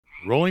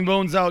Rolling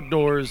Bones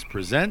Outdoors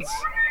presents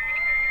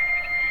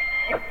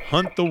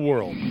Hunt the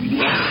World.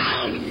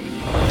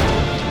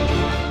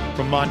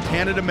 From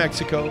Montana to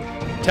Mexico,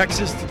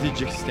 Texas to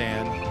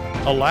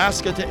Tajikistan,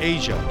 Alaska to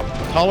Asia,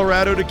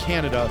 Colorado to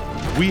Canada,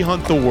 we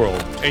hunt the world,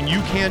 and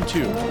you can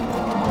too.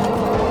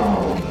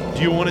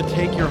 Do you want to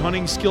take your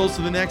hunting skills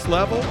to the next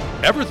level?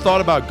 Ever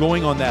thought about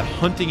going on that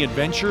hunting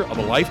adventure of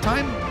a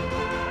lifetime,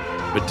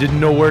 but didn't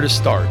know where to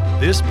start?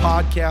 This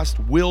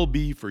podcast will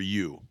be for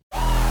you.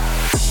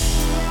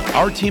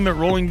 Our team at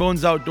Rolling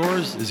Bones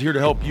Outdoors is here to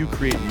help you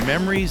create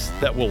memories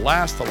that will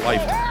last a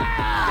lifetime.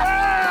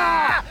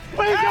 Yeah!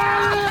 We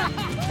got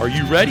it! Are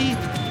you ready?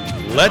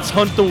 Let's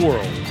hunt the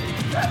world.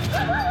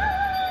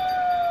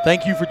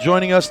 Thank you for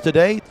joining us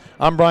today.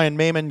 I'm Brian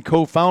Mayman,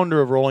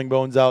 co-founder of Rolling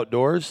Bones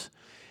Outdoors.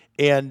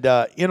 And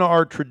in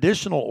our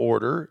traditional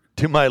order,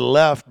 to my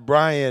left,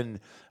 Brian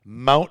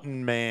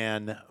Mountain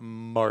Man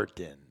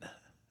Martin.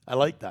 I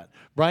like that.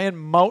 Brian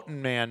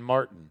Mountain Man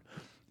Martin.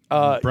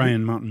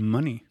 Brian Mountain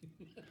Money.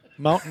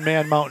 Mountain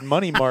Man, Mountain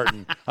Money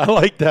Martin. I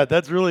like that.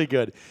 That's really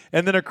good.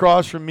 And then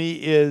across from me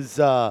is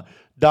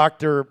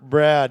Dr.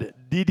 Brad,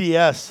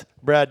 DDS,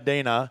 Brad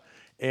Dana,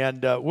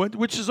 and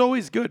which is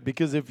always good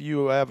because if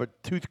you have a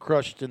tooth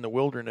crushed in the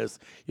wilderness,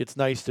 it's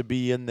nice to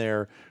be in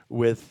there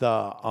with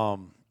Doc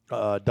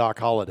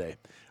Holliday.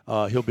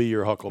 He'll be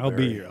your Huckleberry. I'll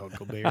be your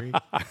Huckleberry.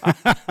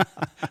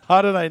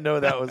 How did I know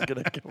that was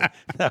going to come?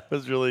 That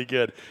was really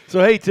good.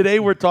 So, hey, today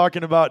we're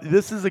talking about,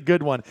 this is a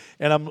good one,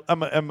 and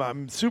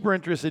I'm super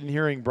interested in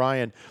hearing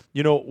Brian.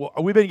 You know,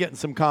 we've been getting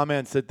some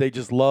comments that they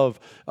just love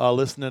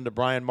listening to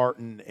Brian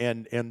Martin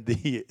and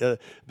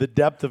the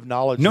depth of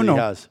knowledge he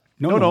has.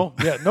 No.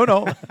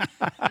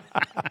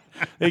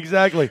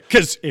 Exactly.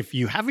 Because if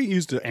you haven't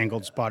used an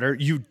angled spotter,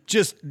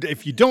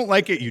 if you don't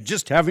like it, you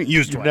just haven't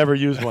used one. You've never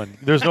used one.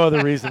 There's no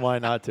other reason why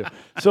not to.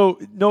 So,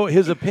 no,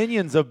 his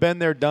opinions of been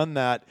there, done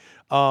that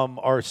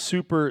are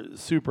super,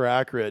 super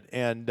accurate.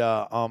 And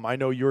I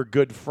know your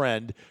good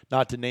friend,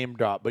 not to name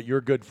drop, but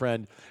your good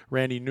friend,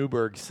 Randy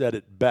Newberg, said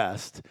it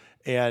best.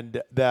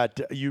 And that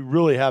you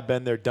really have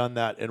been there, done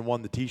that, and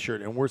won the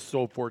T-shirt. And we're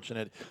so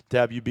fortunate to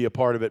have you be a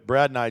part of it.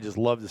 Brad and I just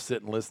love to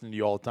sit and listen to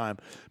you all the time.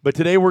 But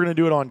today we're going to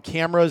do it on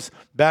cameras,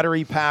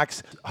 battery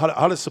packs, how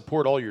to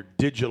support all your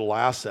digital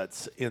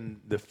assets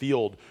in the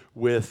field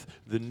with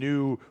the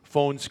new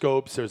phone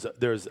scopes.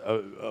 There's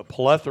a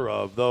plethora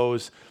of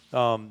those,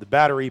 the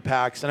battery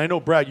packs. And I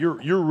know, Brad,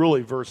 you're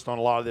really versed on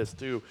a lot of this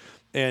too.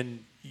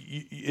 And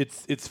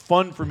it's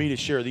fun for me to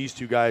share these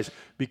two guys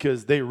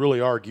because they really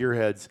are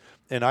gearheads.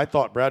 And I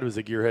thought Brad was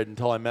a gearhead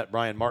until I met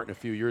Brian Martin a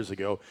few years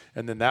ago.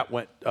 And then that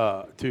went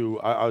I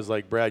was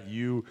like, Brad,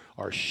 you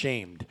are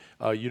shamed.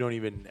 You don't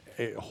even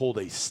hold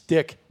a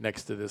stick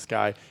next to this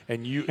guy.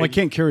 I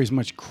can't carry as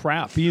much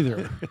crap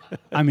either.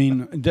 I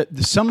mean,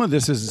 some of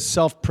this is a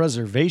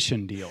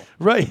self-preservation deal.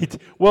 Right.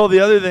 Well,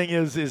 the other thing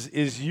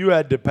is you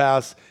had to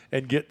pass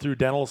and get through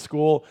dental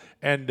school.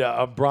 And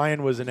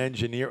Brian was an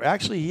engineer.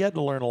 Actually, he had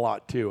to learn a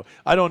lot too.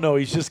 I don't know.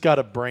 He's just got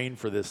a brain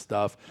for this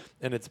stuff,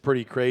 and it's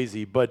pretty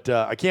crazy. But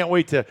I can't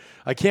wait to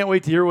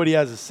hear what he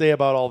has to say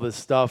about all this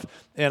stuff.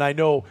 And I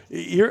know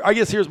I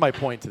guess here's my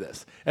point to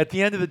this. At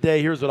the end of the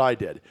day, here's what I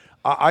did.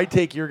 I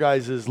take your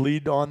guys'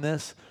 lead on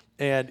this,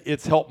 and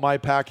it's helped my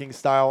packing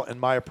style and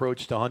my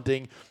approach to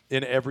hunting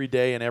in every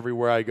day and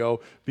everywhere I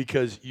go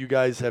because you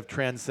guys have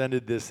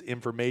transcended this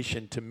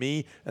information to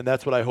me, and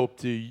that's what I hope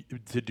to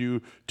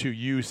do to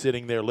you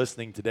sitting there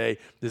listening today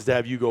is to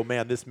have you go,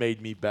 man, this made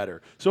me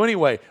better. So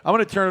anyway, I'm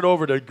going to turn it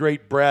over to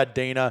great Brad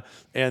Dana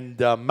and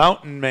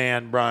Mountain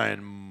Man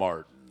Brian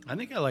Martin. I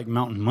think I like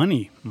Mountain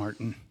Money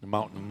Martin.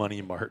 Mountain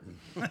Money Martin.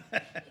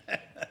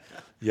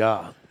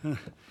 Yeah.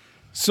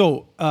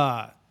 So,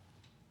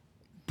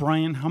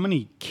 Brian, how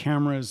many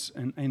cameras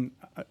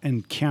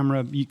and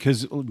camera?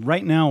 Because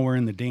right now we're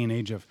in the day and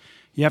age of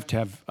you have to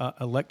have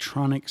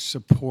electronic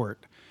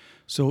support.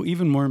 So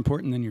even more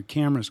important than your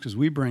cameras, because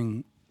we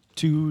bring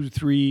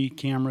 2-3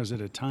 cameras at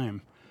a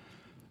time,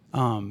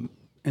 and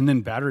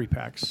then battery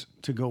packs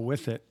to go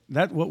with it.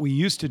 That what we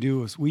used to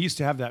do is we used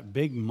to have that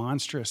big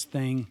monstrous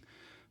thing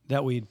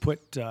that we'd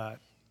put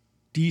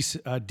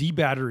D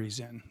batteries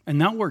in,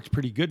 and that worked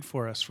pretty good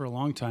for us for a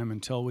long time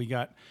until we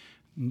got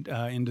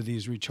into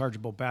these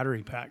rechargeable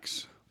battery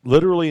packs.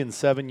 Literally in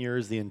 7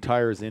 years, the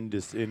entire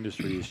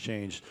industry has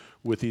changed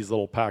with these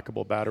little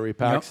packable battery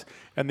packs. Yep.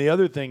 And the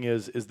other thing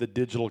is the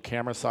digital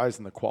camera size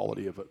and the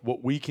quality of it.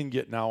 What we can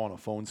get now on a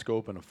phone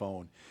scope and a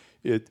phone,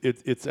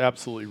 it's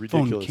absolutely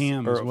ridiculous.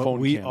 Phone cam is what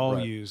we all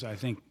use, I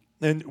think.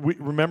 And we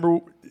remember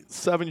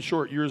 7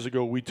 short years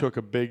ago, we took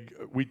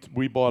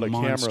we bought a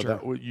monster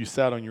camera that you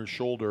sat on your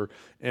shoulder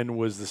and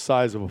was the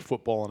size of a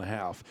football and a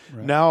half.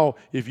 Right. Now,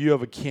 if you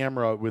have a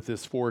camera with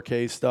this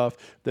 4K stuff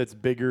that's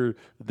bigger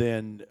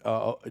than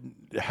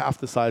half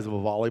the size of a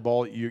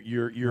volleyball,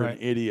 you're right. an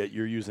idiot.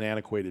 You're using an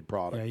antiquated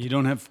product. Yeah, you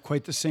don't have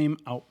quite the same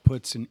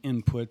outputs and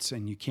inputs,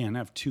 and you can't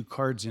have 2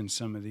 cards in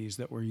some of these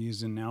that we're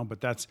using now.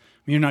 But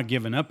you're not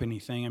giving up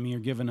anything. I mean, you're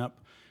giving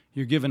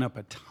up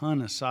a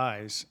ton of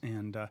size,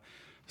 and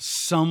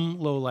some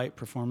low light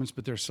performance,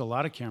 but there's a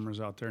lot of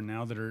cameras out there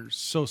now that are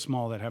so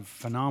small that have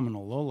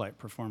phenomenal low light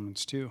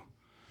performance too.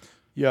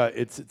 Yeah,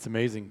 it's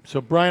amazing.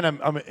 So Brian,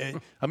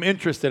 I'm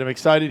interested. I'm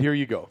excited. Here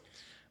you go.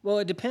 Well,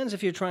 it depends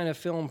if you're trying to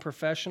film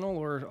professional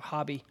or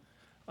hobby.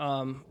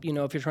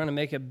 If you're trying to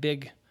make a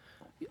big,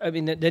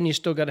 then you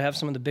still got to have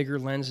some of the bigger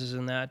lenses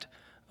in that.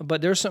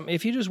 But there's some,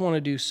 if you just want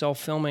to do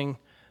self-filming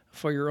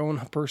for your own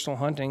personal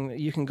hunting,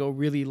 you can go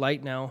really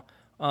light now.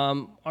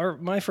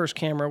 My first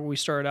camera we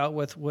started out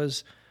with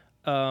was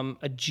a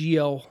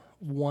GL1,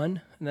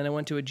 and then I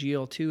went to a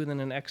GL2, and then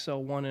an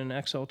XL1 and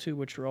an XL2,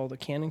 which are all the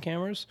Canon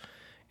cameras.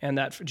 And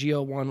that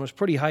GL1 was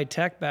pretty high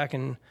tech back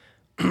in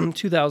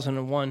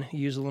 2001. You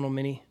use a little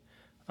mini,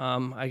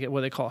 I get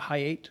what they call high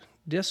 8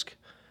 disc,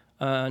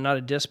 not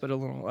a disc, but a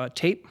little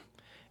tape.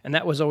 And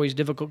that was always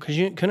difficult because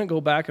you couldn't go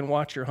back and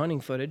watch your hunting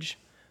footage.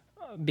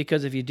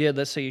 Because if you did,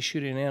 let's say you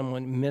shoot an animal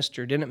and missed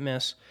or didn't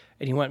miss,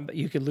 and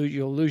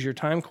you'll lose your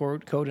time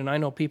code. And I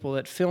know people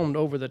that filmed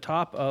over the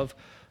top of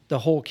the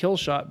whole kill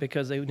shot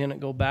because they didn't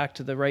go back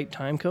to the right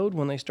time code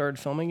when they started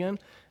filming again.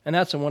 And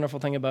that's a wonderful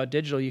thing about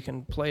digital. You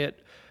can play it,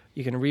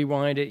 you can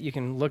rewind it, you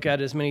can look at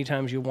it as many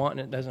times as you want,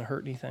 and it doesn't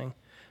hurt anything.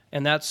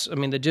 And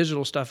the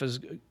digital stuff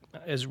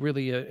is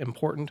really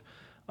important.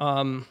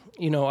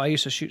 I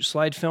used to shoot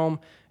slide film.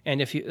 And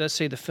if let's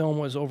say the film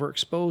was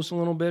overexposed a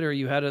little bit, or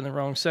you had it in the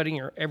wrong setting,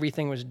 or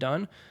everything was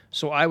done,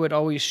 so I would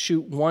always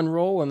shoot one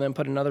roll and then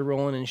put another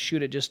roll in and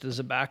shoot it just as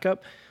a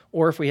backup.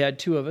 Or if we had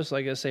two of us,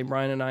 like I say,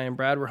 Brian and I and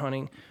Brad were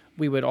hunting,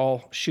 we would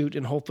all shoot,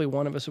 and hopefully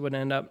one of us would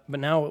end up. But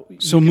now,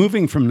 so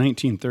moving from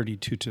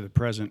 1932 to the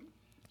present,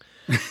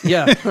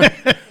 yeah.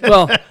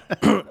 Well,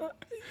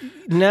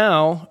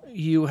 now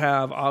you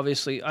have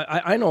obviously.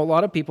 I know a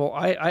lot of people.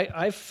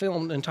 I've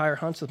filmed entire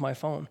hunts with my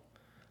phone.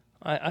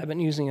 I've been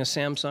using a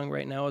Samsung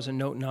right now as a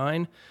Note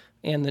 9,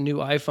 and the new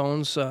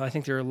iPhones, I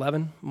think they're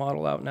 11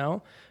 model out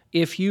now.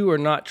 If you are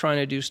not trying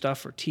to do stuff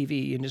for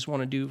TV and just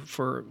want to do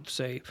for,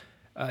 say,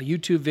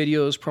 YouTube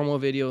videos,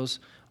 promo videos,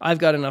 I've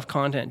got enough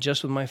content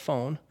just with my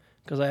phone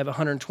because I have a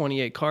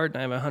 128 card and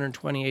I have a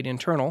 128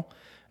 internal.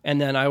 And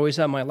then I always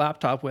have my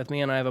laptop with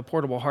me, and I have a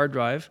portable hard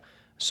drive.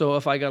 So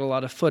if I got a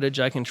lot of footage,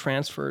 I can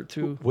transfer it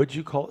through. What'd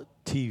you call it?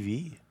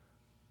 TV?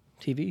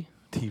 TV?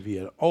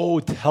 TV. Oh,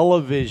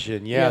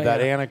 television. Yeah,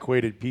 that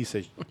antiquated piece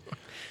of.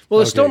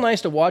 Well, it's still nice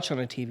to watch on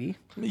a TV.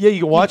 Yeah, you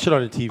can watch it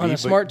on a TV. On a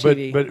smart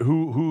TV. But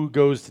who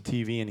goes to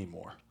TV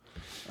anymore?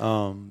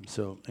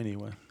 So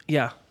anyway.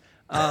 Yeah.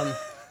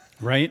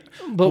 Right?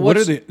 But what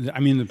are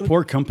the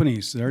poor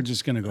companies, they're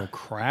just going to go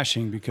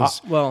crashing because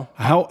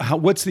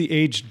what's the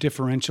age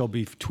differential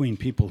between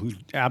people who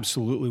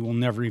absolutely will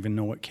never even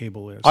know what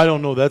cable is? I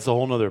don't know. That's a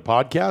whole nother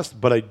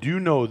podcast, but I do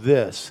know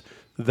this,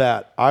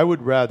 that I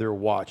would rather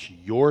watch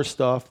your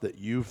stuff that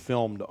you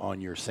filmed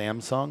on your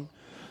Samsung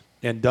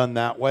and done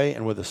that way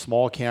and with a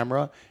small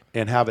camera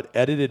and have it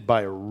edited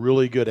by a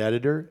really good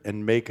editor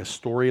and make a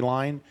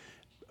storyline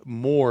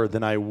more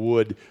than I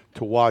would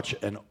to watch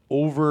an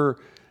over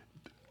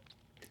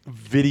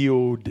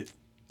videoed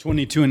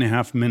 22 and a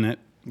half minute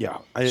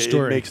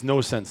story. It makes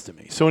no sense to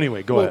me. So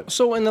anyway, go ahead.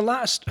 So in the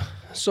last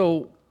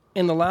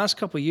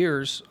couple of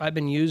years, I've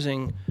been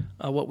using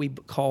what we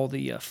call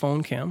the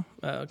phone cam.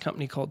 A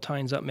company called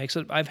Tines Up makes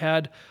it. I've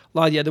had a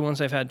lot of the other ones.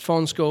 I've had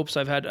phone scopes.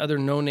 I've had other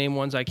no-name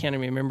ones. I can't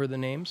even remember the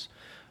names.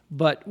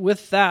 But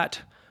with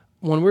that,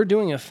 when we're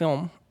doing a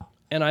film,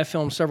 and I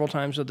filmed several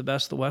times with the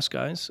Best of the West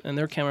guys, and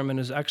their cameraman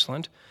is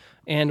excellent,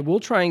 and we'll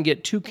try and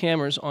get two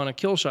cameras on a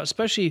kill shot,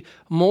 especially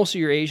most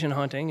of your Asian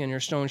hunting and your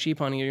stone sheep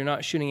hunting, you're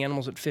not shooting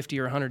animals at 50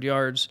 or 100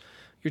 yards.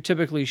 You're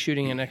typically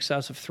shooting in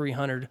excess of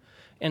 300.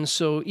 And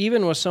so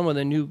even with some of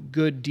the new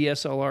good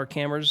DSLR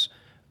cameras,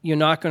 you're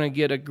not going to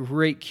get a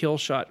great kill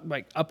shot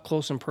like up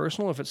close and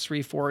personal if it's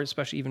 3, 4,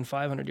 especially even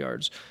 500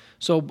 yards.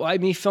 So by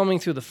me filming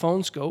through the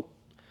phone scope,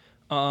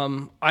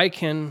 I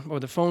can,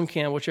 or the phone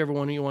cam, whichever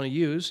one you want to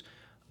use,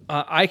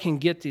 I can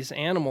get this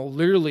animal,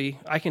 literally,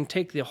 I can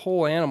take the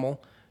whole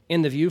animal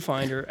in the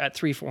viewfinder at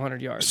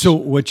 300-400 yards. So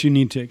what you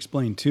need to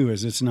explain too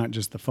is it's not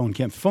just the phone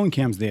cam. Phone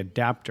cam's the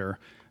adapter,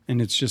 and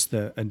it's just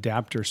the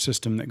adapter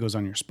system that goes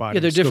on your spotting.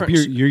 Yeah, they're scope.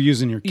 different. You're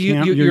using your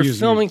cam. You're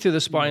filming through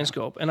the spotting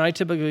scope, and I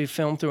typically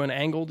film through an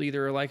angled,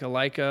 either like a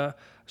Leica,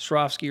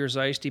 Swarovski, or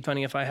Zeiss,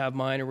 depending if I have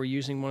mine or we're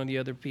using one of the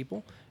other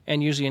people,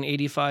 and usually an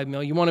 85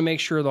 mil. You want to make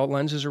sure the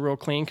lenses are real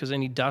clean because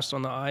any dust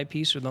on the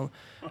eyepiece or the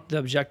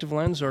objective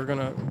lens are going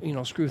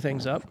to screw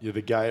things up. You're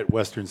the guy at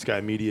Western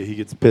Sky Media. He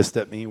gets pissed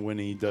at me when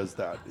he does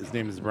that. His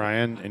name is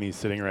Brian, and he's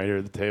sitting right here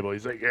at the table.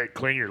 He's like, "Hey,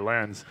 clean your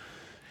lens.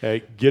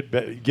 Hey, get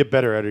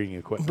better editing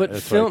equipment."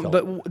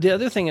 But the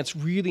other thing that's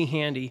really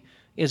handy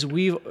is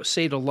we've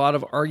saved a lot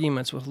of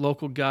arguments with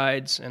local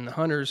guides and the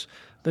hunters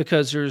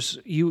because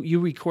you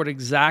record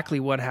exactly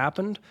what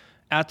happened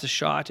at the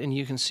shot, and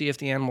you can see if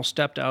the animal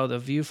stepped out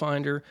of the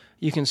viewfinder.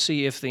 You can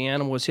see if the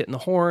animal was hitting the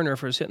horn or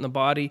if it was hitting the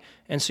body,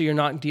 and so you're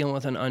not dealing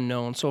with an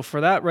unknown. So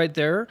for that right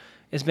there,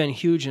 has been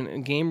huge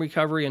in game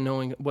recovery and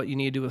knowing what you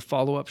need to do with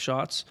follow-up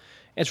shots.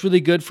 It's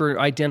really good for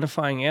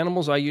identifying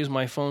animals. I use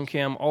my phone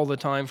cam all the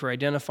time for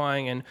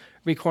identifying and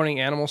recording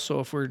animals.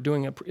 So if we're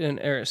doing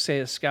say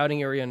a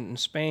scouting area in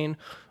Spain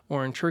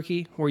or in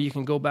Turkey, where you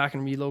can go back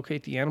and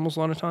relocate the animals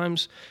a lot of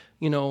times,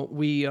 we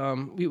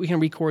can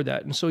record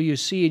that. And so you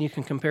see and you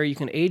can compare. You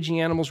can age the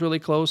animals really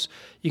close.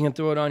 You can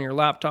throw it on your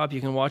laptop. You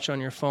can watch on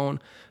your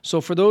phone.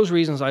 So for those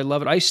reasons, I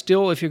love it. I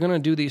still, if you're going to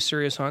do these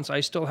serious hunts,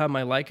 I still have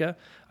my Leica.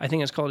 I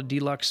think it's called a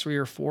Deluxe 3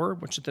 or 4,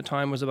 which at the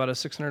time was about a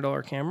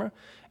 $600 camera.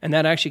 And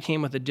that actually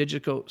came with a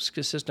digital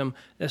system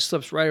that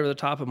slips right over the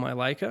top of my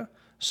Leica.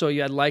 So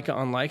you had Leica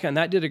on Leica, and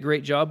that did a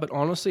great job. But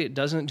honestly, it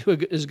doesn't do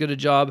as good a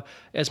job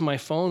as my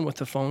phone with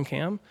the phone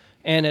cam.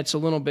 And it's a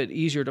little bit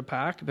easier to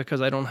pack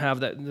because I don't have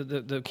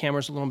that. The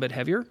camera's a little bit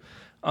heavier.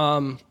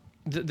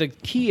 The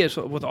key is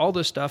with all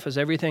this stuff is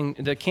everything.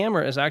 The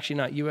camera is actually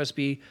not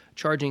USB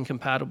charging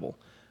compatible.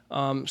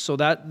 So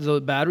that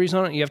the batteries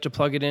on it, you have to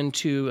plug it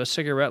into a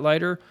cigarette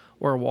lighter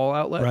or a wall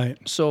outlet. Right.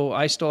 So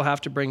I still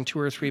have to bring 2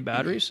 or 3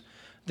 batteries.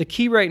 The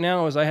key right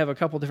now is I have a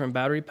couple different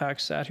battery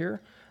packs sat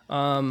here.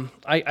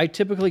 I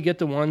typically get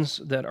the ones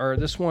that are.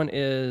 This one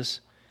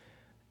is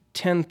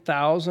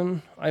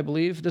 10,000, I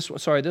believe. This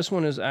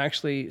one is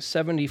actually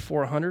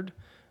 7,400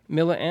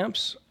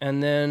 milliamps,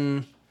 and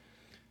then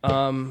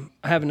I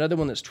have another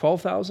one that's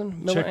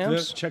 12,000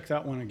 milliamps. Check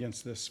that one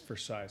against this for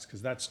size,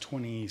 because that's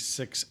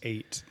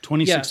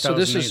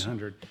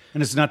 26,800,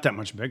 and it's not that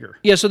much bigger.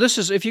 Yeah, so this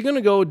is, if you're going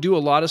to go do a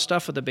lot of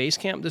stuff with the base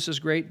camp, this is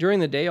great. During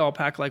the day, I'll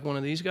pack like one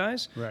of these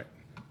guys. Right.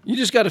 You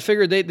just got to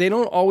figure they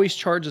don't always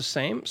charge the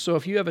same. So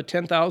if you have a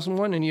 10,000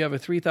 one and you have a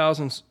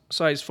 3,000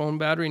 size phone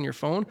battery in your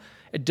phone,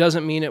 it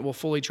doesn't mean it will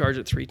fully charge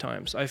it 3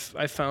 times. I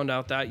found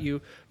out that you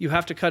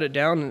have to cut it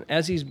down, and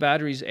as these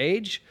batteries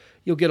age,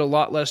 you'll get a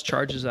lot less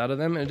charges out of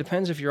them. And it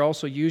depends if you're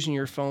also using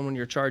your phone when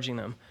you're charging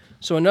them.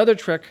 So another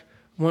trick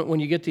when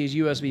you get these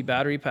USB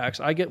battery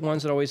packs, I get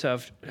ones that always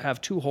have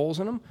 2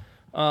 holes in them.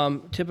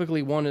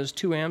 Typically one is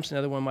 2 amps, and the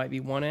other one might be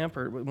 1 amp,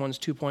 or one's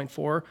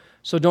 2.4.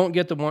 So don't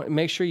get the one.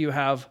 Make sure you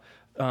have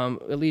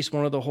at least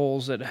one of the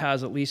holes that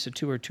has at least a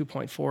 2 or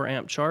 2.4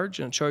 amp charge,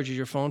 and it charges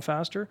your phone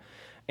faster.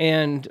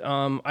 And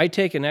I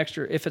take an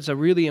extra, if it's a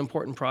really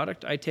important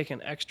product, I take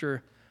an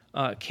extra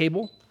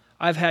cable.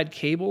 I've had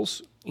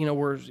cables,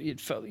 where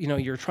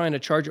you're trying to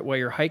charge it while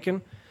you're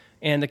hiking,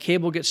 and the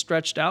cable gets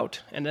stretched out,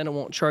 and then it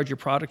won't charge your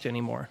product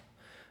anymore.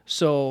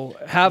 So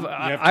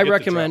I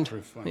recommend,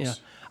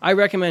 I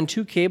recommend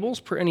 2 cables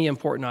per any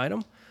important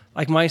item.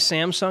 Like my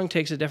Samsung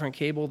takes a different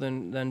cable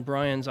than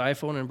Brian's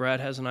iPhone, and Brad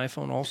has an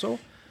iPhone also.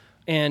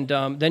 And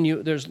then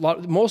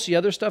most of the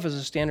other stuff is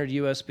a standard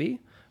USB,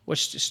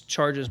 which just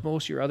charges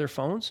most of your other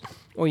phones.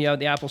 Or you have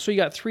the Apple. So you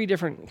got 3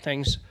 different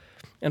things.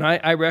 And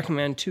I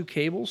recommend 2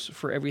 cables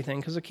for everything,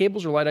 because the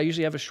cables are light. I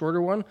usually have a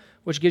shorter one,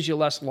 which gives you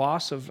less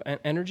loss of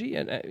energy.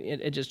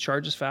 It just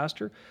charges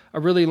faster. A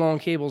really long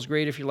cable is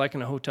great if you're like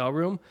in a hotel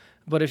room,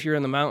 but if you're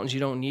in the mountains, you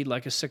don't need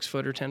like a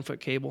 6-foot or 10-foot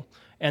cable.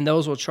 And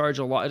those will charge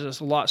a lot. It's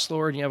a lot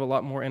slower, and you have a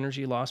lot more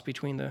energy loss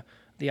between the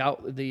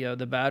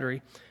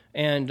battery.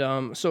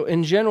 And so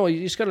in general,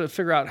 you just got to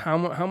figure out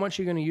how much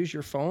you're going to use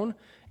your phone.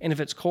 And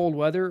if it's cold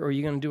weather, or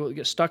you're going to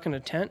get stuck in a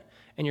tent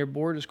and your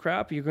board is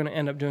crap, you're going to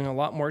end up doing a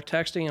lot more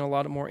texting and a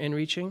lot more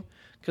in-reaching.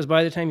 Because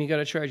by the time you got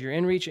to charge your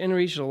in-reach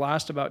will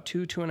last about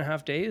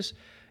 2.5 days.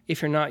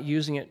 If you're not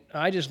using it,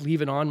 I just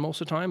leave it on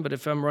most of the time. But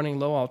if I'm running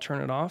low, I'll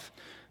turn it off.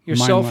 Your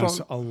Mine cell phone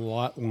lasts a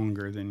lot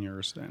longer than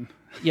yours then.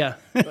 Yeah.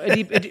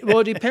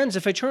 It depends.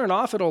 If I turn it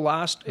off, it'll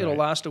last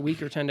a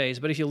week or 10 days.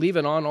 But if you leave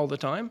it on all the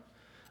time,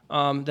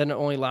 then it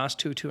only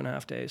lasts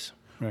 2.5 days.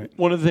 Right.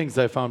 One of the things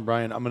I found,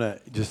 Brian, I'm going to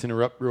just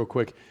interrupt real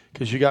quick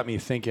because you got me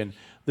thinking.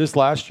 This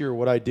last year,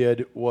 what I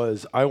did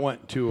was I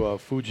went to a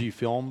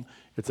Fujifilm.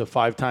 It's a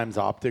 5x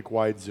optic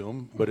wide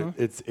zoom, but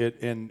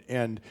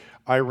and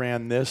I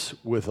ran this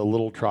with a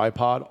little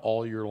tripod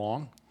all year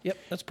long. Yep,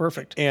 that's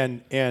perfect.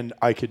 And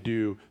I could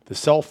do the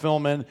self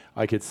filming.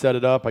 I could set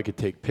it up. I could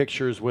take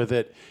pictures with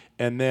it.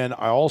 And then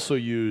I also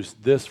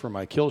used this for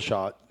my kill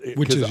shot,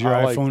 which is your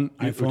iPhone,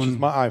 which is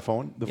my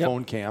iPhone, the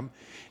phone cam.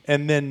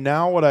 And then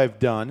now what I've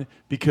done,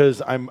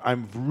 because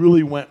I'm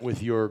really went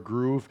with your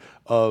groove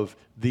of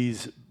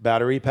these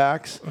battery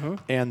packs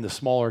and the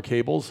smaller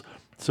cables.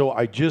 So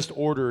I just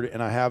ordered,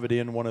 and I have it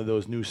in one of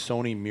those new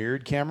Sony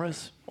mirrored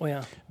cameras. Oh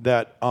yeah.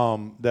 That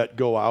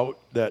go out.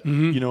 That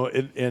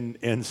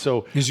and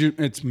so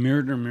it's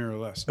mirrored or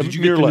mirrorless. Did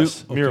you mirrorless?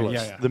 Get the new,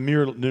 mirrorless. The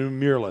new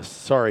mirrorless.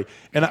 Sorry,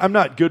 and I'm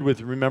not good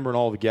with remembering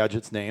all the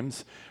gadgets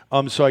names.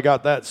 So I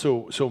got that.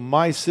 So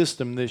my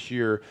system this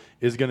year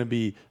is going to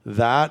be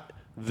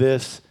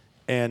this,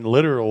 and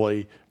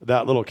literally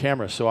that little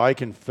camera. So I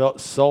can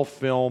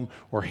self-film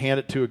or hand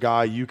it to a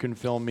guy. You can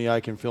film me.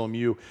 I can film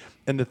you.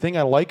 And the thing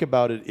I like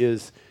about it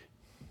is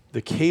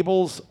the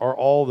cables are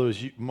all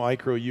those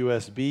micro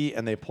USB,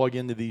 and they plug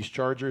into these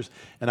chargers,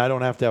 and I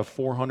don't have to have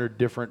 400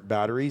 different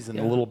batteries, and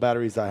the little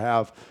batteries I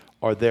have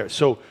are there.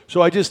 So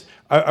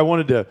I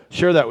wanted to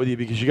share that with you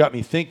because you got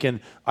me thinking.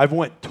 I've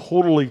went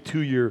totally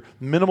to your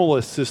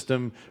minimalist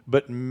system,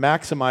 but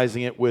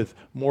maximizing it with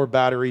more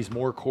batteries,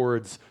 more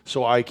cords,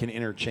 so I can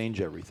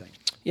interchange everything.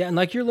 Yeah, and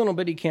like your little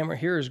bitty camera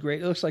here is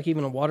great. It looks like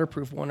even a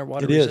waterproof one or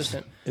water It is.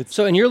 resistant. It's-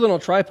 So, and your little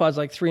tripod's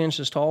like 3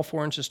 inches tall,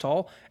 4 inches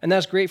tall, and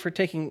that's great for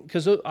taking.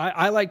 Because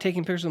I like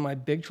taking pictures of my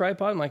big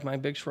tripod, like my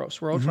big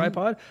swirl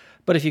tripod.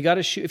 But if you got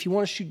to shoot, if you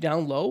want to shoot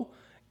down low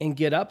and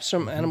get up,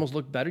 some animals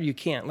look better. You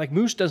can't. Like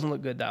moose doesn't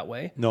look good that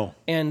way. No.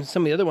 And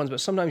some of the other ones, but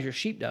sometimes your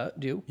sheep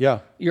do. Yeah.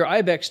 Your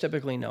ibex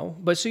typically no.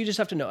 But so you just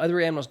have to know other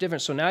animals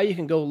different. So now you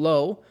can go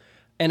low.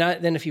 And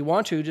then if you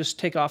want to, just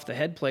take off the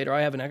head plate, or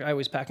I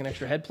always pack an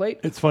extra head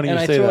plate. It's funny and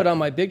you I say throw that. it on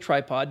my big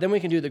tripod. Then we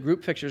can do the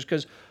group pictures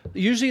because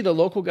usually the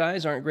local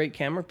guys aren't great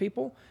camera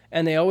people,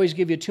 and they always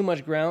give you too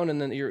much ground, and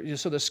then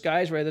so the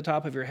sky's right at the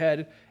top of your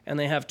head, and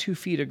they have 2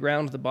 feet of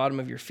ground at the bottom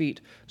of your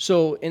feet.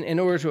 So in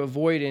order to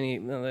avoid any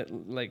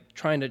like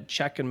trying to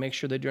check and make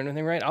sure they're doing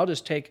everything right, I'll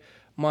just take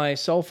my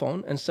cell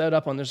phone and set it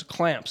up on there's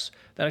clamps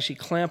that actually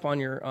clamp on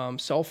your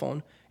cell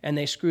phone. And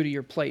they screw to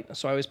your plate.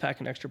 So I always pack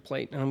an extra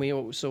plate.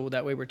 And so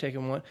that way we're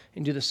taking one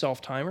and do the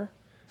self-timer.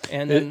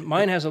 And then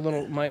mine has a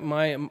little,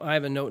 I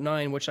have a Note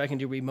 9, which I can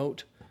do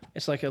remote.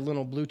 It's like a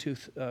little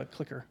Bluetooth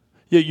clicker.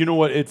 Yeah, you know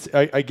what?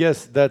 I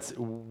guess that's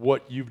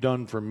what you've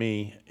done for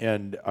me,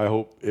 and I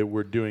hope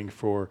we're doing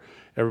for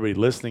everybody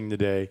listening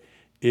today,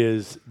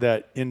 is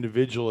that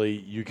individually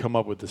you come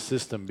up with the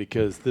system,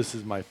 because this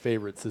is my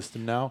favorite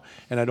system now,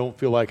 and I don't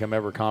feel like I'm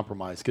ever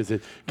compromised.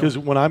 Because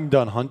when I'm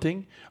done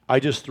hunting, I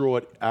just throw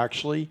it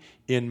actually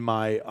in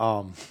my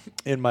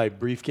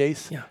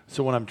briefcase. Yeah.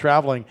 So when I'm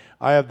traveling,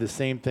 I have the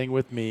same thing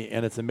with me,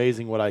 and it's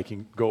amazing what I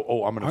can go.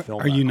 Oh, I'm going to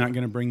film. Are you not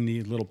going to bring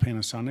the little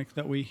Panasonic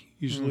that we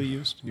usually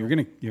used? You're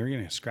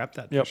gonna scrap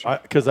that. Yep,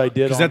 because I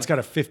did. Because that's got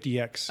a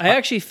 50x. I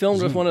actually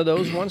filmed with one of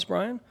those once,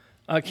 Brian.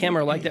 A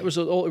camera like that. It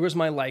was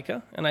my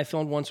Leica, and I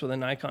filmed once with a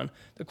Nikon.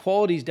 The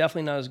quality is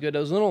definitely not as good.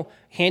 Those little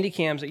handy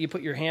cams that you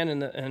put your hand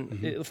in,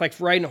 it's like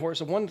riding a horse.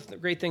 So one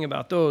great thing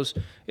about those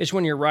is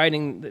when you're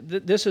riding,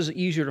 this is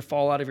easier to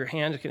fall out of your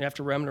hand. You can have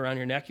to ram it around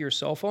your neck, your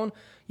cell phone.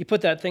 You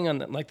put that thing on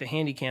like the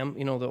handy cam,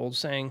 the old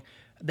saying.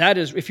 That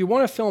is, if you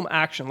want to film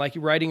action, like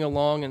you're riding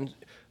along and,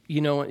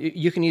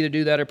 you can either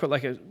do that or put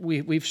like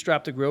we've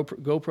strapped the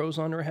GoPros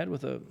on our head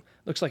with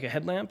looks like a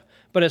headlamp,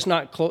 but it's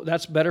not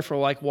that's better for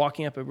like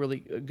walking up a really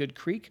good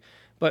creek.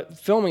 But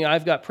filming,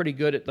 I've got pretty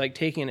good at like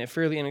taking a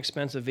fairly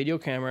inexpensive video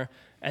camera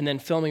and then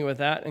filming with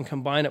that and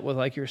combine it with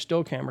like your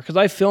still camera. Because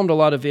I filmed a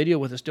lot of video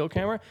with a still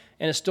camera,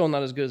 and it's still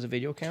not as good as a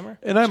video camera.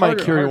 And I It's might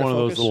harder- carry harder to one of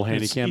those focus. little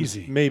handy It's cams,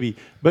 easy. maybe,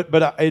 but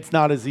it's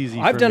not as easy.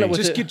 I've for done me. it with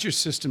Just the- get your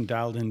system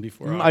dialed in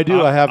before. I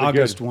do. I have it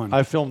August good. 1.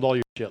 I filmed all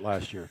your shit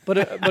last year. But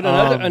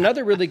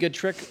another really good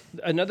trick,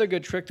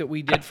 that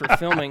we did for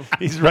filming.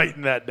 He's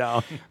writing that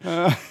down.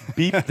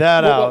 Beep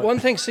that Well, out. one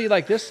thing, see,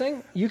 like this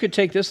thing, you could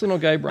take this little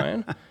guy,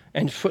 Brian,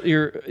 and put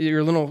your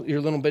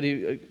little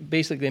bitty,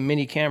 basically a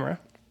mini camera,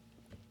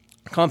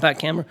 compact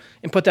camera,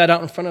 and put that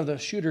out in front of the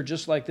shooter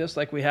just like this,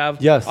 like we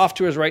have Yes. off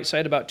to his right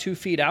side, about 2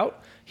 feet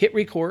out. Hit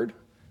record.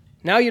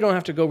 Now you don't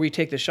have to go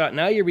retake the shot.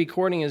 Now you're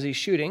recording as he's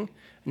shooting.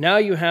 Now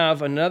you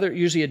have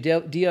usually a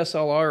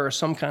DSLR or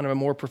some kind of a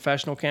more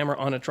professional camera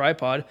on a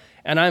tripod,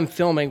 and I'm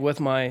filming with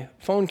my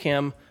phone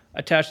cam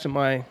attached to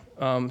my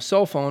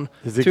cell phone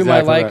That's through my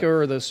exactly Leica right.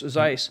 or the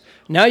Zeiss.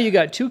 Now you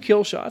got 2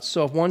 kill shots,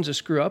 so if one's a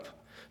screw up.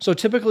 So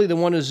typically the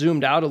one is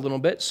zoomed out a little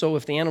bit, so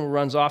if the animal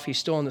runs off, he's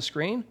still on the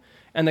screen.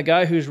 And the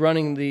guy who's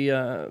running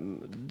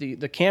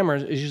the camera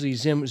is usually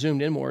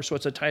zoomed in more, so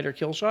it's a tighter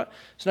kill shot.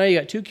 So now you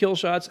got 2 kill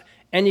shots,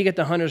 and you get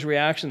the hunter's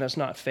reaction that's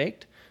not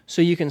faked.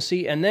 So you can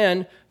see, and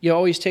then you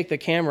always take the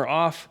camera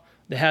off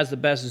that has the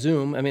best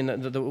zoom,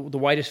 the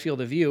widest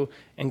field of view,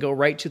 and go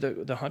right to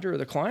the hunter or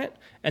the client.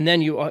 And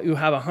then you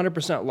have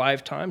 100%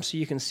 live time, so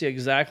you can see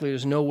exactly.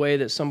 There's no way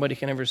that somebody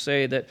can ever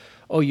say that,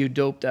 oh, you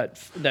doped that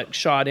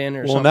shot in or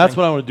Well, something. and that's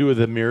what I want to do with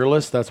the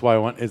mirrorless. That's why I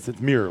want it's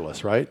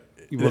mirrorless, right?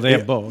 Well, they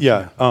have both.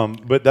 Yeah,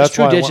 but that's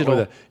true why digital. I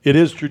went with it. It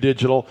is true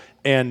digital,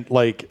 and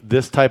like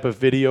this type of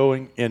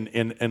videoing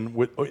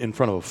in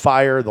front of a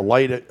fire, the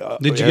light.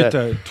 Did you get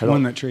the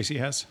one that Tracy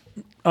has?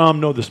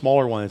 No, the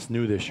smaller one. It's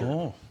new this year.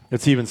 Oh.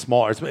 It's even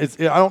smaller. I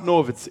don't know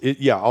if it's.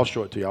 Yeah, I'll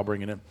show it to you. I'll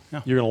bring it in.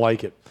 Yeah. You're gonna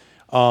like it.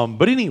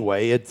 But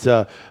anyway, it's.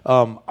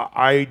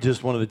 I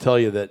just wanted to tell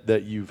you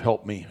that you've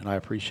helped me, and I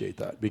appreciate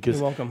that because.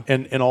 You're welcome.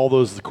 And all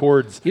those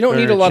cords. You don't are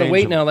need a lot of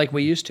weight interchangeable. now like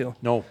we used to.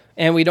 No.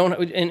 And we don't.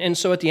 And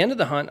so at the end of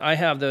the hunt, I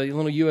have the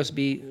little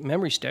USB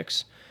memory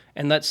sticks.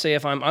 And let's say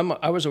if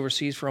I was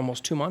overseas for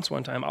almost 2 months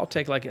one time, I'll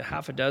take like a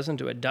half a dozen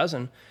to a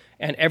dozen,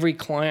 and every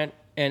client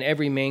and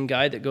every main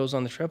guide that goes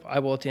on the trip, I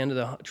will at the end of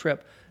the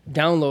trip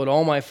download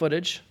all my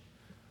footage,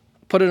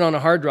 put it on a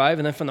hard drive,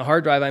 and then from the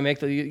hard drive I make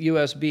the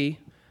USB.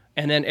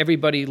 And then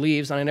everybody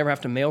leaves, and I never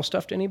have to mail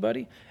stuff to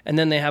anybody. And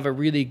then they have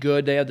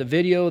they have the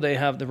video, they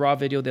have the raw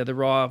video, they have the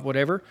raw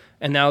whatever,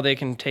 and now they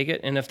can take it.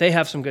 And if they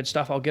have some good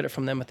stuff, I'll get it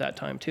from them at that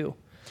time too.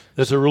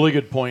 That's a really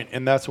good point,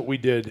 and that's what we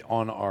did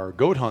on our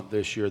goat hunt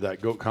this year,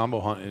 that goat combo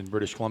hunt in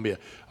British Columbia.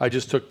 I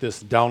just took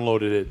this,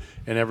 downloaded it,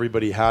 and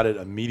everybody had it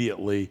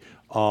immediately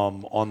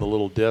on the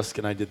little disc,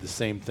 and I did the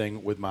same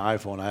thing with my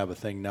iPhone. I have a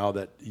thing now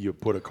that you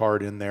put a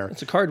card in there.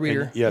 It's a card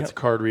reader. And, it's a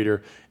card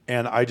reader,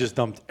 and I just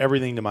dumped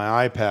everything to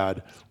my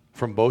iPad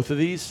from both of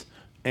these,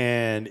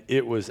 and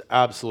it was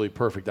absolutely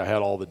perfect. I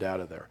had all the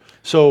data there.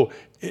 So,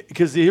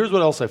 because here's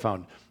what else I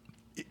found.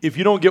 If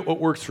you don't get what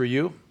works for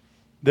you,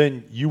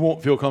 then you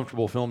won't feel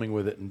comfortable filming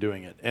with it and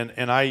doing it.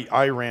 And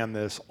I ran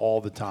this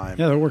all the time.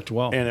 Yeah, that worked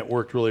well. And it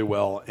worked really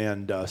well.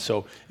 And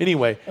so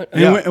anyway,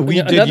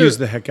 we did use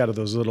the heck out of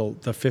those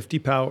the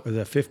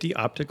 50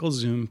 optical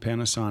zoom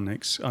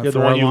Panasonics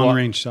for our long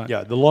range shot.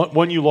 Yeah, the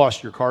one you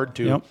lost your card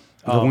to. Yep.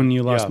 The one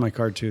you lost my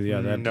card to.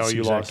 Yeah, that's no,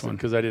 you lost one it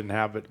because I didn't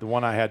have it. The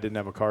one I had didn't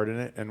have a card in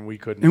it, and we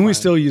couldn't. And we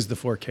still used the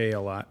 4K a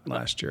lot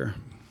last year.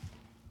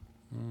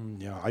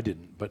 Yeah, I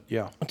didn't, but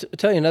yeah. I'll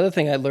tell you another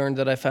thing I learned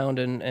that I found,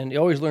 and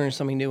you're always learning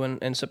something new.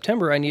 In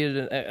September, I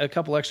needed a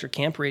couple extra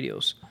camp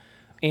radios.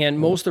 And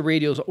most of the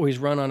radios always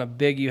run on a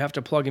big, you have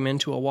to plug them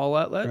into a wall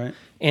outlet. Right.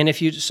 And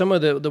if you, some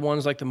of the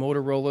ones like the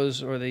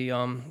Motorola's or the,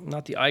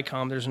 not the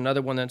ICOM, there's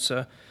another one that's,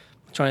 I'm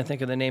trying to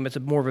think of the name. It's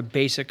more of a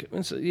basic,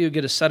 you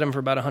get a set of them for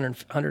about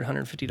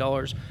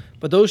 $150.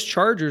 But those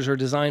chargers are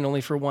designed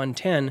only for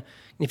 110. And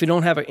if you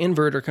don't have an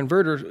inverter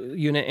converter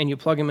unit and you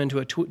plug them into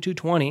a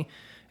 220,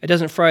 it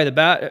doesn't fry the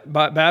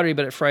battery,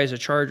 but it fries the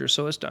charger,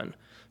 so it's done.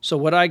 So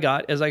what I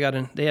got is they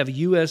have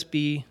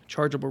USB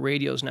chargeable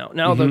radios now.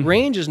 Now the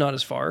range is not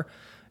as far,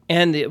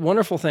 and the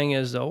wonderful thing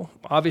is though,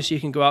 obviously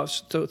you can go out.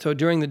 So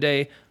during the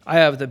day, I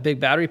have the big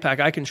battery pack.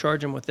 I can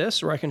charge them with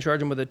this, or I can charge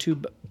them with a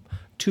two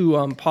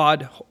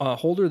pod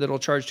holder that'll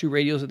charge 2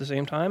 radios at the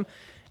same time,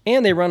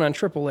 and they run on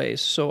AAAs.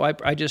 So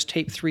I just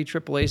tape 3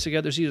 AAAs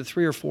together. There's either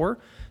 3 or 4,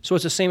 so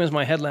it's the same as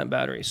my headlamp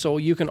battery. So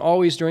you can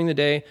always during the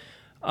day.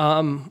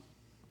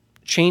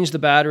 Change the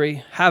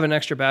battery, have an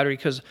extra battery,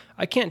 because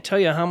I can't tell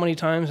you how many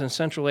times in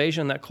Central Asia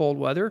in that cold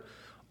weather,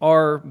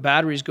 our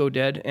batteries go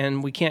dead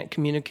and we can't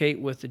communicate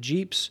with the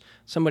Jeeps.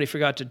 Somebody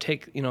forgot to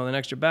take, an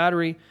extra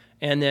battery,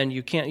 and then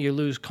you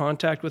lose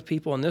contact with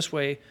people. And this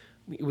way,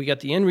 we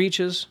got the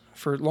inReaches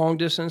for long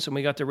distance, and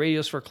we got the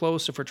radios for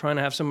close if we're trying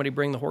to have somebody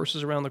bring the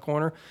horses around the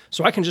corner.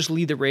 So I can just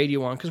leave the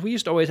radio on, because we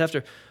used to always have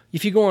to,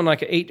 if you go on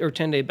like an 8 or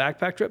 10 day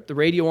backpack trip, the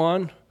radio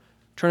on,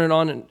 turn it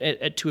on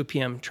at 2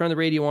 p.m., turn the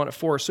radio on at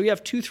 4. So you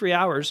have 2-3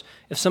 hours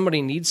if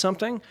somebody needs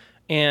something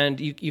and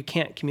you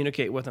can't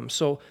communicate with them.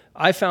 So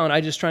I found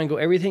I just try and go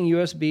everything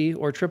USB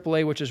or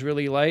AAA, which is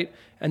really light.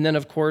 And then,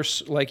 of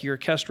course, like your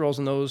Kestrels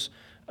and those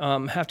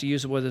have to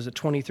use,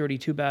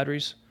 2032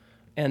 batteries.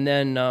 And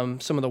then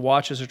some of the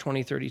watches are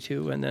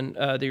 2032. And then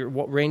the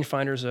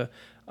rangefinder is a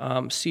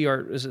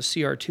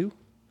CR2.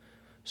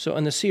 So,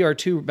 and the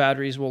CR2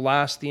 batteries will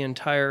last the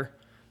entire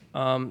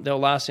they'll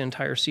last the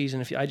entire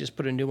season. I just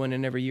put a new one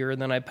in every year,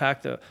 and then I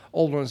pack the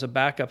old one as a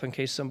backup in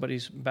case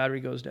somebody's battery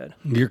goes dead.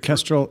 Your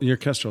Kestrel's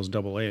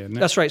AA, isn't it?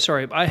 That's right.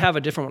 Sorry, I have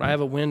a different one. I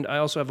have a Wind. I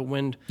also have a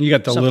Wind. You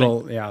got the something.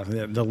 little,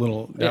 the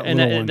little. That and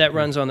little one. That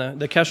runs on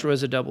the Kestrel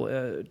is a double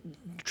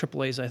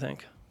AAAs, I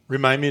think.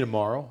 Remind me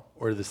tomorrow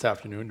or this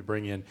afternoon to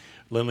bring in.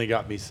 Lindley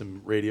got me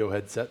some radio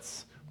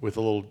headsets with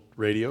the little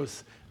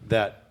radios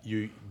that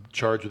you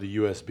charge with a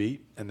USB,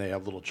 and they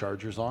have little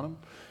chargers on them.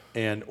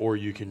 Or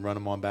you can run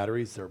them on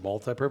batteries. They're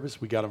multi-purpose.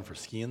 We got them for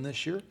skiing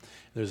this year.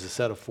 There's a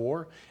set of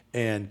 4,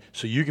 and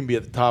so you can be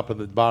at the top of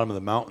the bottom of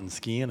the mountain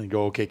skiing and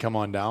go, okay, come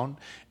on down.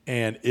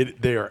 And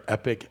they are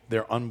epic.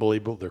 They're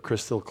unbelievable. They're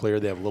crystal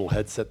clear. They have a little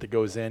headset that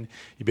goes in.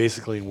 You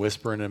basically can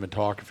whisper in them and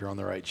talk if you're on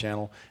the right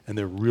channel, and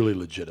they're really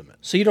legitimate.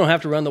 So you don't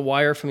have to run the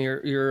wire from your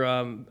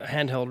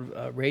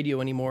handheld radio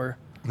anymore.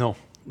 No.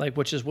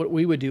 Which is what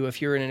we would do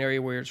if you're in an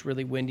area where it's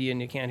really windy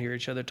and you can't hear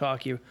each other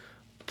talk. You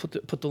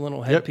put the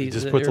little headpiece.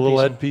 Just put the little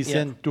headpiece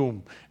in,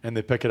 boom, and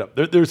they pick it up.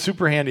 They're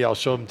super handy. I'll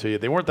show them to you.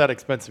 They weren't that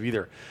expensive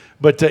either.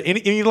 But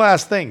any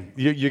last thing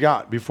you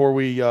got before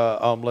we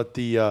let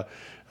this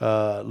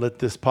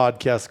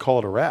podcast call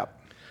it a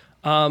wrap,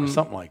 or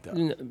something like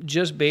that?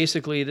 Just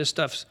basically, this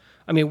stuff's.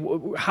 I mean,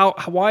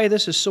 why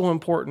this is so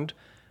important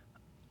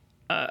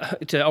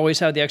to always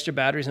have the extra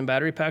batteries and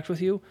battery packs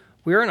with you.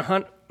 We were in a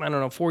hunt,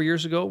 4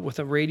 years ago with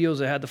the radios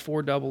that had the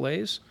 4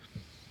 AA's.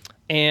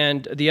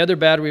 And the other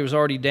battery was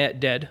already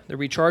dead. The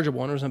rechargeable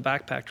one was on a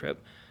backpack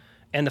trip.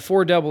 And the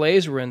 4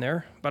 AA's were in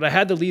there. But I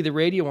had to leave the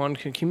radio on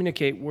to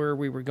communicate where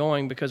we were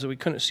going because we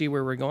couldn't see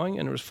where we were going,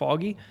 and it was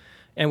foggy.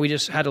 And we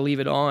just had to leave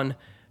it on.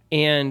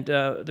 And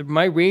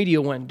my radio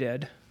went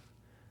dead.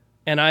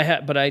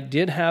 But I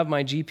did have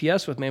my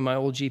GPS with me, my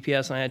old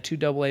GPS, and I had 2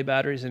 AA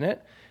batteries in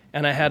it.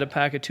 And I had a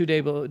pack of 2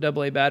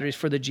 AA batteries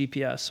for the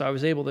GPS. So I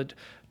was able to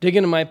dig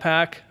into my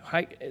pack,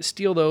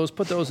 steal those,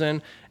 put those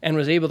in, and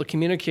was able to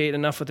communicate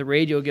enough with the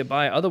radio, get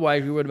by.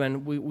 Otherwise, we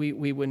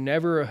would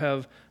never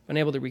have been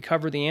able to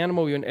recover the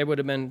animal. It would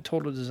have been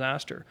total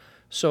disaster.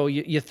 So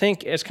you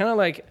think it's kind of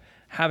like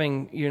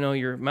having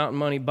your Mountain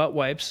Money butt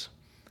wipes,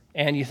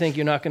 and you think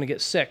you're not going to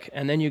get sick,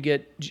 and then you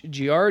get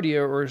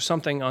Giardia or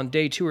something on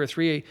day 2 or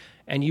 3,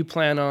 and you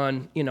plan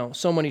on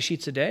so many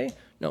sheets a day.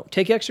 No,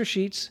 take extra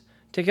sheets,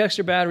 take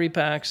extra battery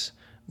packs,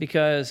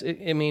 because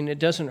it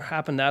doesn't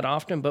happen that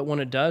often, but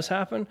when it does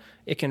happen,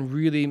 it can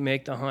really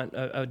make the hunt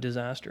a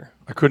disaster.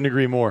 I couldn't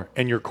agree more.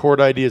 And your cord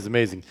idea is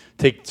amazing.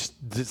 Take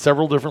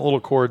several different little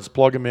cords,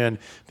 plug them in.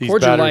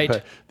 Cords are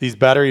light. These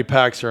battery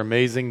packs are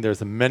amazing.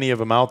 There's many of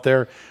them out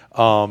there.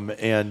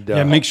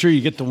 Make sure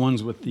you get the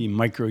ones with the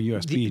micro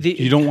USB.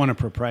 You don't want a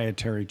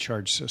proprietary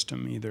charge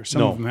system either.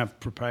 Some of them have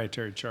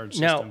proprietary charge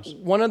systems. Now,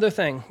 one other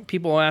thing,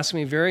 people ask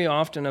me very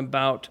often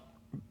about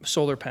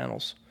solar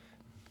panels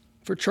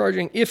for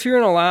charging. If you're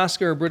in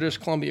Alaska or British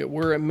Columbia,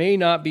 where it may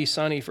not be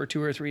sunny for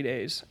 2 or 3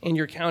 days, and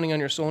you're counting on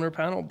your solar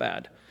panel,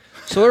 bad.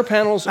 Solar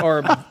panels are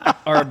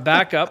a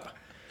backup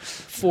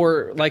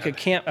for like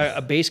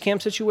a base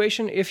camp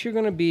situation. If you're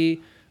going to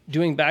be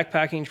doing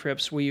backpacking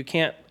trips where you're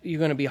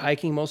going to be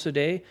hiking most of the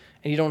day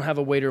and you don't have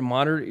a way to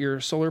monitor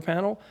your solar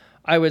panel,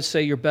 I would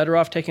say you're better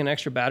off taking an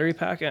extra battery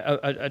pack.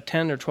 A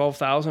 10 or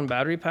 12,000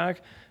 battery pack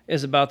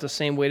is about the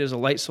same weight as a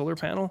light solar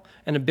panel,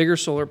 and a bigger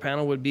solar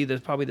panel would be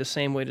probably the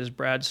same weight as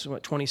Brad's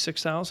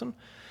 26,000.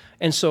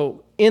 And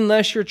so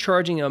unless you're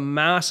charging a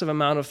massive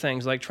amount of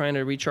things, like trying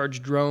to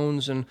recharge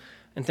drones and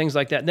things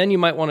like that, then you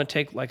might want to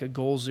take like a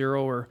Goal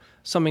Zero or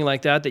something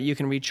like that you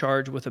can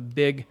recharge with a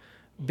big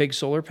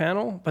solar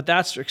panel. But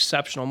that's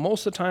exceptional.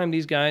 Most of the time,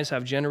 these guys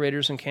have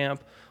generators in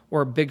camp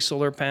or a big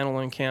solar panel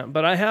in camp.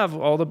 But I have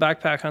all the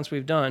backpack hunts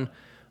we've done,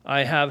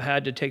 I have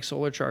had to take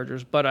solar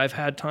chargers, but I've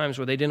had times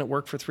where they didn't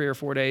work for 3 or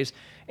 4 days.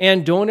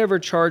 And don't ever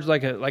charge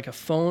like a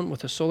phone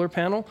with a solar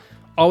panel.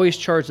 Always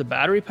charge the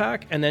battery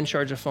pack and then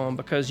charge a phone,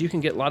 because you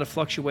can get a lot of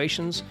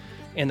fluctuations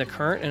in the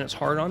current and it's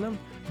hard on them.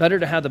 Better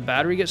to have the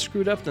battery get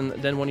screwed up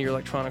than one of your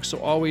electronics. So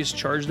always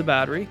charge the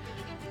battery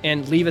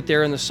and leave it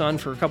there in the sun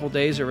for a couple of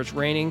days, or if it's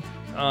raining,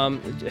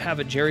 have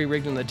it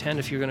jerry-rigged in the tent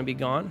if you're going to be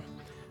gone.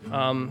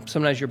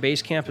 Sometimes your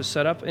base camp is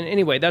set up. And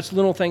anyway, that's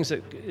little things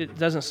that it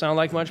doesn't sound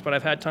like much, but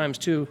I've had times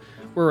too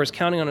where I was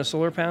counting on a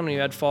solar panel and you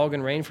had fog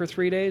and rain for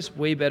 3 days.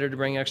 Way better to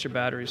bring extra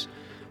batteries.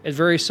 It's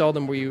very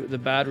seldom where the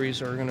batteries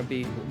are going to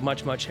be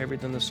much, much heavier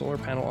than the solar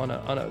panel on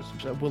a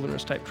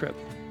wilderness type trip.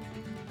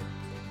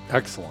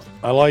 Excellent.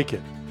 I like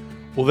it.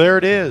 Well, there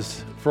it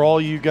is. For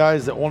all you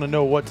guys that want to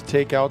know what to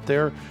take out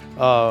there,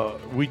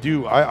 we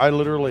do. I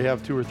literally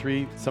have 2 or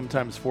 3,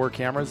 sometimes 4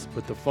 cameras,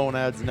 but the phone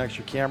adds an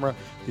extra camera.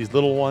 These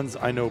little ones,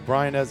 I know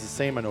Brian has the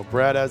same. I know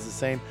Brad has the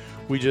same.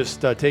 We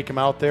just take them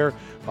out there.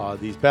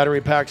 These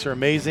battery packs are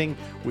amazing.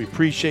 We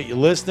appreciate you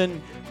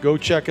listening. Go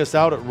check us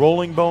out at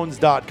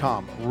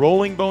rollingbones.com.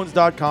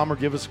 Rollingbones.com, or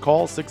give us a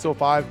call,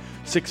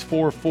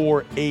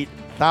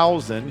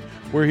 605-644-8000.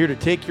 We're here to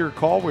take your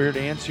call. We're here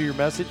to answer your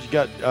message.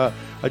 I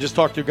just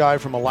talked to a guy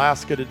from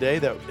Alaska today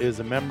that is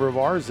a member of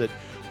ours that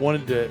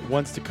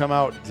wants to come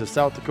out to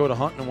South Dakota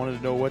hunting and wanted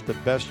to know what the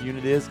best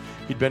unit is.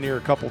 He'd been here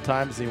a couple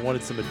times and he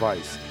wanted some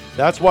advice.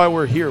 That's why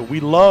we're here. We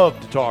love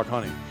to talk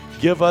hunting.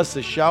 Give us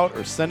a shout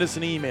or send us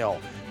an email.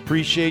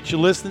 Appreciate you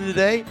listening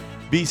today.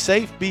 Be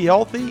safe, be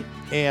healthy,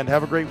 and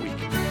have a great week.